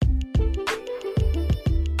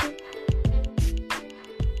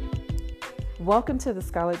Welcome to the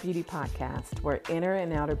Scarlet Beauty Podcast, where inner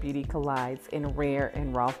and outer beauty collides in rare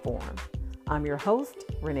and raw form. I'm your host,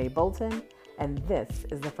 Renee Bolton, and this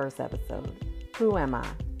is the first episode. Who am I?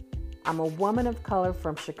 I'm a woman of color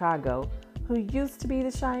from Chicago who used to be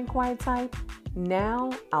the shy and quiet type.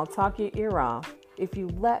 Now I'll talk your ear off if you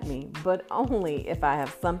let me, but only if I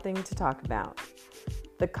have something to talk about.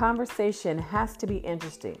 The conversation has to be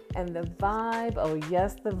interesting, and the vibe, oh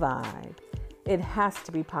yes, the vibe, it has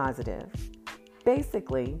to be positive.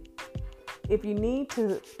 Basically, if you need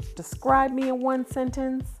to describe me in one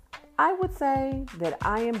sentence, I would say that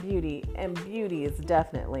I am beauty, and beauty is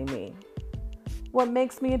definitely me. What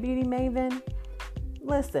makes me a beauty maven?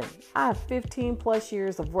 Listen, I have 15 plus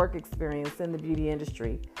years of work experience in the beauty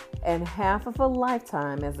industry and half of a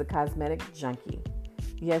lifetime as a cosmetic junkie.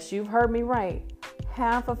 Yes, you've heard me right.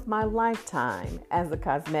 Half of my lifetime as a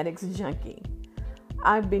cosmetics junkie.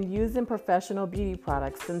 I've been using professional beauty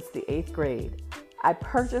products since the 8th grade. I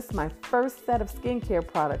purchased my first set of skincare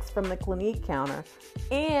products from the Clinique counter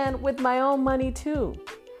and with my own money too.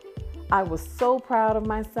 I was so proud of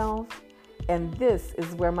myself, and this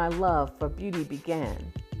is where my love for beauty began.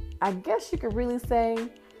 I guess you could really say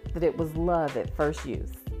that it was love at first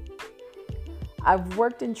use. I've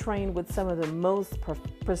worked and trained with some of the most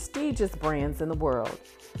prestigious brands in the world.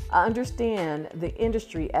 I understand the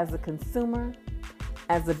industry as a consumer,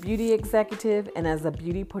 as a beauty executive, and as a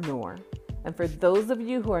beautypreneur. And for those of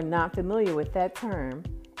you who are not familiar with that term,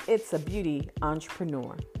 it's a beauty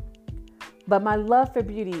entrepreneur. But my love for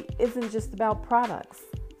beauty isn't just about products,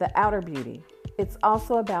 the outer beauty. It's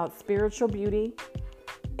also about spiritual beauty,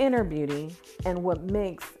 inner beauty, and what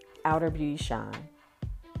makes outer beauty shine.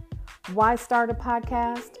 Why start a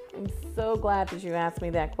podcast? I'm so glad that you asked me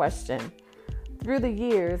that question. Through the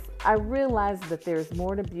years, I realized that there's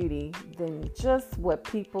more to beauty than just what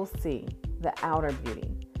people see, the outer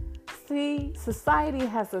beauty. See, society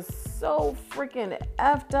has us so freaking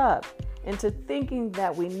effed up into thinking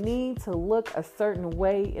that we need to look a certain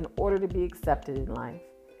way in order to be accepted in life.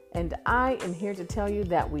 And I am here to tell you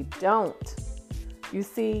that we don't. You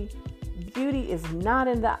see, beauty is not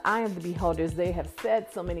in the eye of the beholder, as they have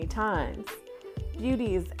said so many times.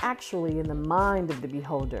 Beauty is actually in the mind of the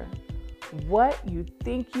beholder. What you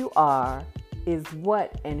think you are is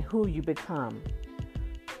what and who you become.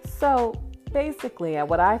 So basically,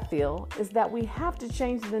 what I feel is that we have to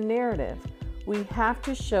change the narrative. We have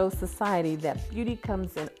to show society that beauty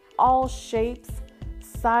comes in all shapes,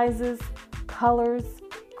 sizes, colors,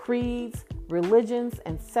 creeds, religions,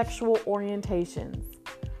 and sexual orientations.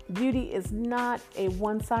 Beauty is not a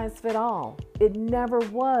one-size-fits-all. It never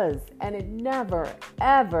was, and it never,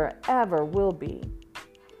 ever, ever will be.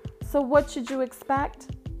 So what should you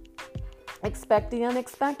expect? Expect the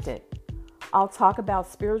unexpected. I'll talk about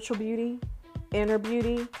spiritual beauty, inner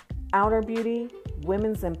beauty, outer beauty,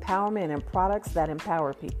 women's empowerment, and products that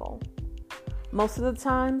empower people. Most of the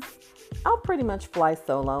times, I'll pretty much fly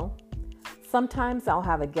solo. Sometimes I'll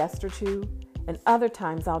have a guest or two, and other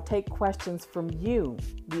times I'll take questions from you,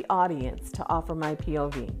 the audience, to offer my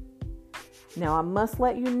POV. Now, I must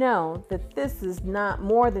let you know that this is not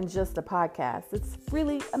more than just a podcast. It's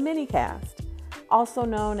really a mini-cast, also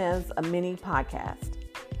known as a mini podcast.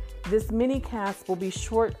 This mini-cast will be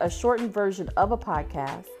a shortened version of a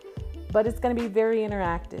podcast, but it's going to be very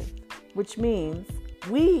interactive, which means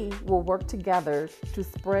we will work together to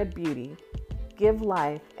spread beauty, give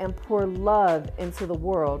life, and pour love into the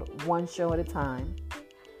world one show at a time.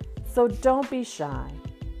 So don't be shy.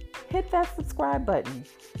 Hit that subscribe button,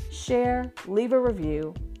 share, leave a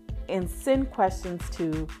review, and send questions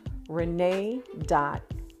to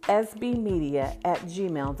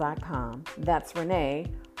renee.sbmedia@gmail.com. That's Renee,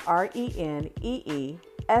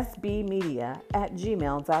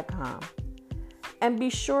 RENEESBmedia@gmail.com. And be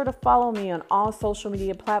sure to follow me on all social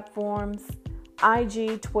media platforms,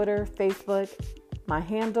 IG, Twitter, Facebook. My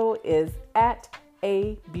handle is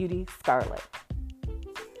 @ABeautyScarlet.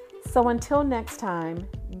 So until next time,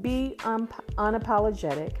 be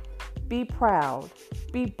unapologetic, be proud,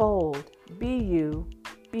 be bold, be you,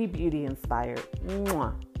 be beauty inspired.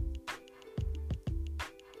 Mwah.